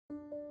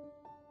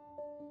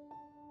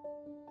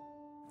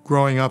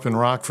growing up in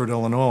Rockford,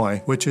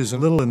 Illinois, which is a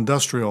little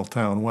industrial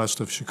town west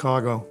of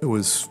Chicago. It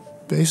was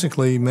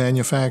basically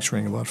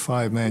manufacturing, about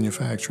 5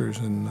 manufacturers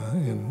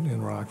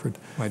in Rockford.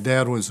 My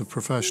dad was a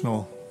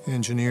professional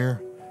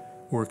engineer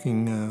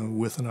working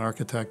with an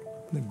architect,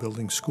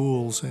 building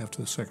schools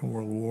after the Second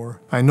World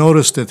War. I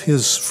noticed that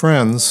his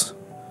friends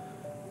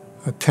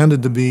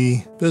tended to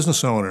be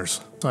business owners.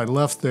 I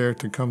left there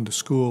to come to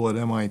school at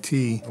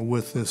MIT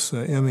with this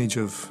image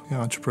of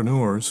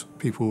entrepreneurs,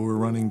 people who were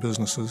running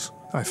businesses.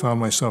 I found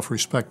myself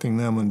respecting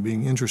them and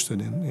being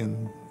interested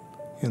in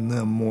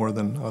them more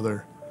than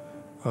other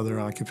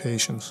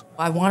occupations.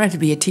 I wanted to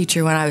be a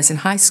teacher when I was in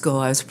high school.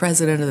 I was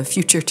president of the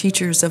Future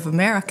Teachers of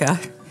America.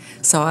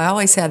 So I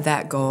always had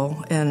that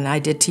goal, and I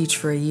did teach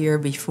for a year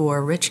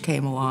before Rich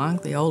came along,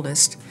 the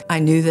oldest. I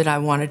knew that I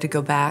wanted to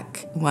go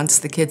back once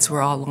the kids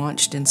were all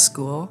launched in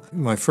school.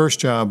 My first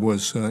job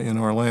was in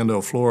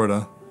Orlando,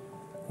 Florida,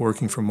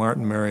 working for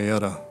Martin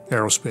Marietta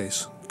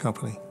Aerospace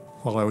Company.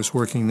 While I was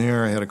working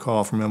there, I had a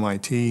call from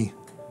MIT.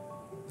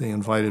 They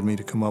invited me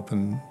to come up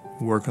and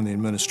work on the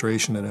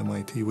administration at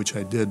MIT, which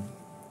I did.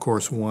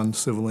 Course 1,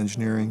 civil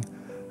engineering.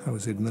 I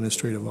was the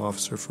administrative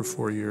officer for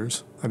 4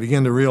 years. I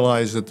began to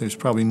realize that there's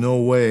probably no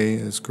way,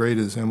 as great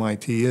as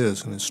MIT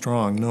is and is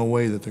strong, no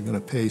way that they're going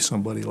to pay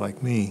somebody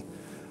like me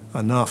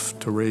enough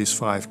to raise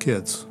 5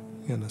 kids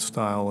in the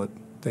style that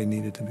they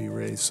needed to be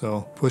raised.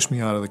 So pushed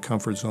me out of the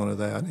comfort zone of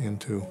that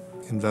into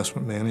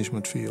investment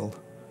management field.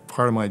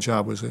 Part of my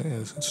job was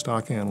as a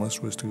stock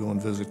analyst was to go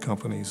and visit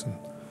companies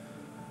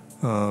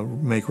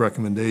and make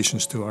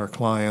recommendations to our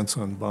clients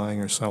on buying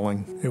or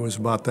selling. It was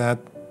about that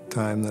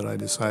time that I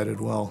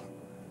decided, well,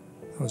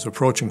 I was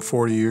approaching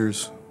 40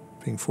 years,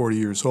 being 40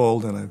 years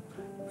old, and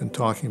I've been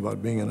talking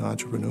about being an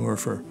entrepreneur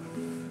for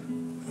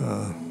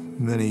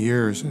many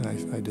years, and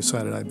I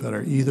decided I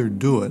better either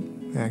do it,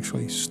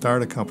 actually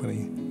start a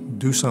company,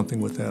 do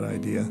something with that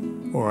idea,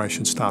 or I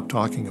should stop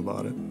talking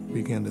about it.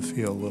 Began to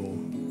feel a little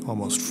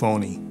almost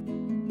phony.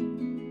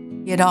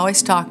 He had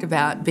always talked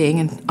about being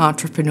an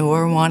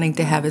entrepreneur, wanting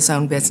to have his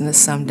own business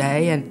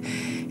someday, and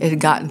it had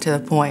gotten to the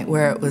point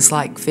where it was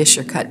like fish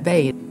or cut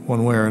bait.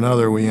 One way or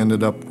another, we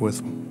ended up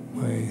with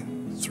my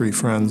 3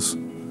 friends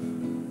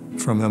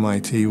from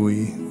MIT.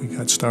 We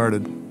got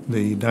started.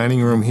 The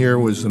dining room here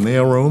was the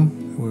mail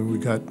room, where we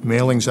got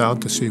mailings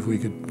out to see if we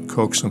could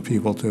coax some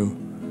people to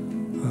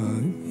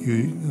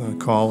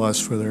call us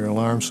for their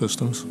alarm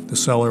systems. The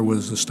cellar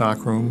was the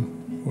stock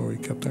room, where we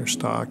kept our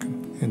stock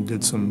and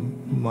did some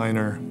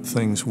minor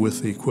things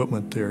with the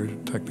equipment there,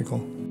 technical.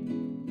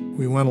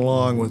 We went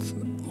along with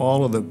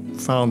all of the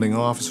founding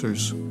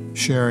officers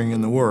sharing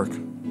in the work,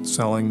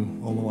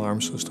 selling home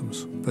alarm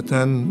systems. But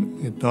then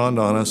it dawned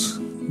on us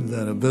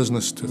that a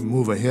business to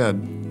move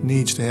ahead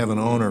needs to have an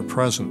owner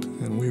present,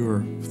 and we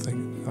were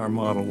thinking, our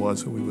model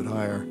was that we would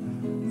hire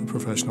a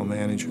professional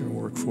manager and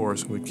work for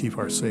us and would keep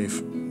our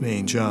safe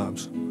main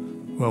jobs.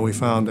 Well, we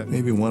found that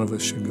maybe one of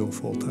us should go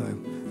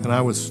full-time, and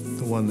I was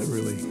the one that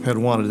really had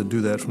wanted to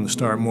do that from the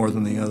start more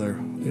than the other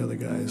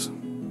guys.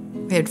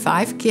 We had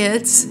 5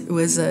 kids. It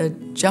was a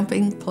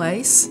jumping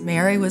place.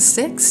 Mary was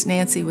 6,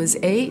 Nancy was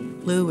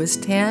 8, Lou was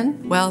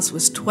 10, Wells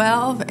was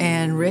 12,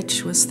 and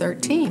Rich was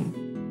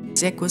 13.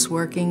 Dick was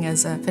working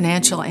as a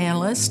financial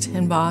analyst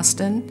in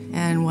Boston,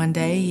 and one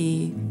day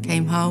he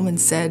came home and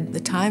said, the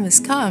time has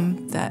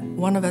come that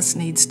one of us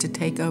needs to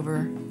take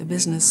over the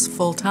business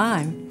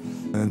full-time.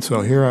 And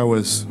so here I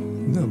was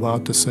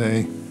about to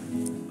say,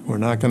 we're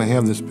not going to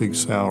have this big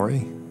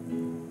salary.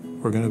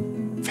 We're going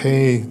to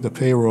pay the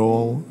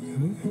payroll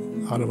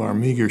out of our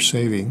meager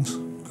savings.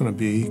 It's going to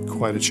be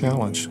quite a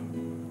challenge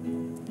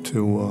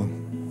to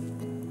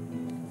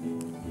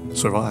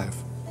survive.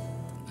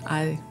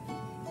 I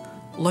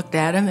looked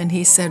at him and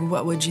he said,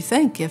 what would you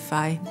think if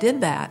I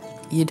did that?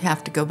 You'd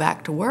have to go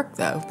back to work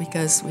though,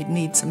 because we'd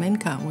need some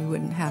income. We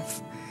wouldn't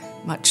have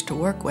much to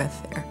work with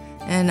there.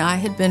 And I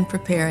had been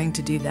preparing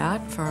to do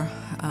that for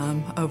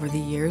over the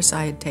years.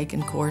 I had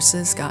taken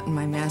courses, gotten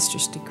my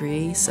master's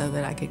degree so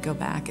that I could go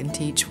back and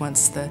teach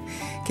once the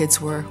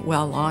kids were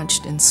well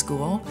launched in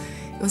school.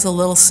 It was a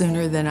little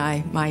sooner than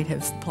I might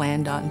have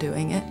planned on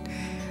doing it,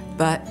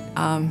 but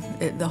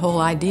the whole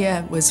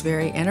idea was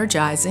very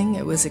energizing.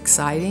 It was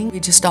exciting. We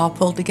just all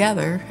pulled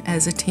together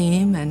as a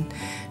team and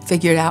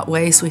figured out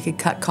ways we could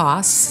cut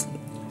costs.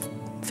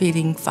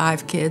 Feeding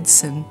 5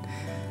 kids and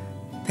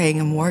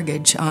paying a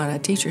mortgage on a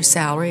teacher's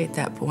salary at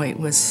that point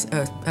was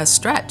a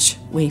stretch.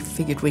 We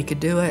figured we could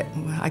do it.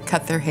 I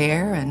cut their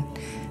hair, and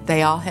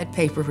they all had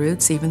paper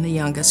routes. Even the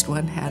youngest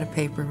one had a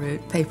paper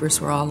route. Papers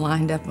were all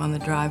lined up on the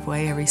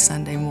driveway every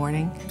Sunday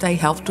morning. They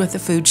helped with the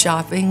food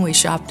shopping. We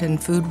shopped in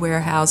food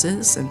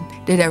warehouses and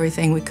did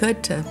everything we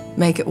could to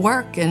make it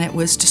work, and it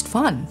was just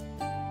fun.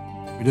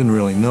 We didn't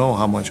really know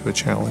how much of a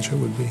challenge it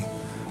would be.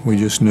 We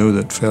just knew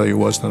that failure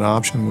wasn't an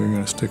option. We were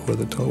going to stick with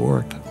it till it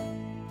worked.